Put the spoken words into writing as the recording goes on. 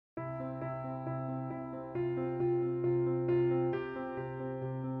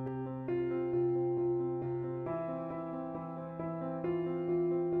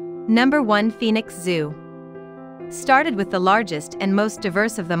Number 1. Phoenix Zoo. Started with the largest and most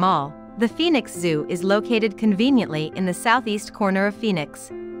diverse of them all, the Phoenix Zoo is located conveniently in the southeast corner of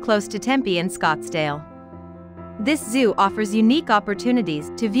Phoenix, close to Tempe and Scottsdale. This zoo offers unique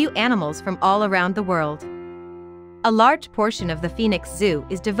opportunities to view animals from all around the world. A large portion of the Phoenix Zoo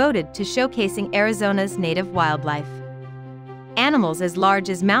is devoted to showcasing Arizona's native wildlife. Animals as large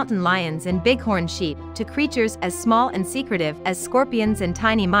as mountain lions and bighorn sheep to creatures as small and secretive as scorpions and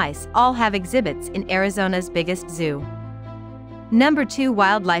tiny mice all have exhibits in Arizona's biggest zoo. Number 2.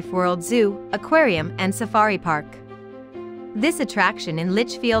 Wildlife World Zoo, Aquarium and Safari Park. This attraction in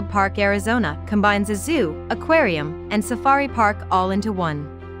Litchfield Park, Arizona combines a zoo, aquarium, and safari park all into one.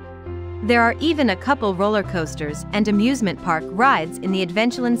 There are even a couple roller coasters and amusement park rides in the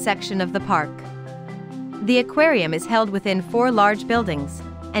Adventureland section of the park. The aquarium is held within 4 large buildings,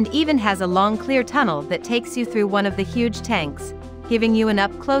 and even has a long clear tunnel that takes you through one of the huge tanks, giving you an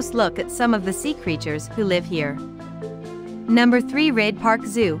up-close look at some of the sea creatures who live here. Number 3. Reid Park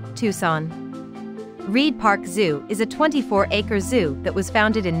Zoo, Tucson. Reid Park Zoo is a 24-acre zoo that was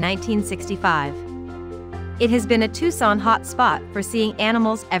founded in 1965. It has been a Tucson hotspot for seeing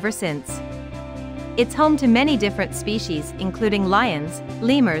animals ever since. It's home to many different species including lions,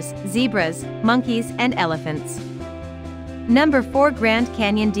 lemurs, zebras, monkeys, and elephants. Number 4. Grand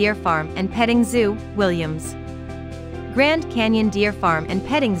Canyon Deer Farm and Petting Zoo, Williams. Grand Canyon Deer Farm and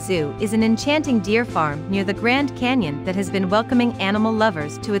Petting Zoo is an enchanting deer farm near the Grand Canyon that has been welcoming animal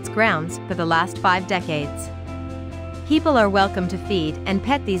lovers to its grounds for the last 5 decades. People are welcome to feed and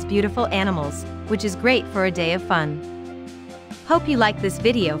pet these beautiful animals, which is great for a day of fun. Hope you like this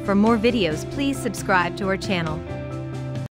video. For more videos, please subscribe to our channel.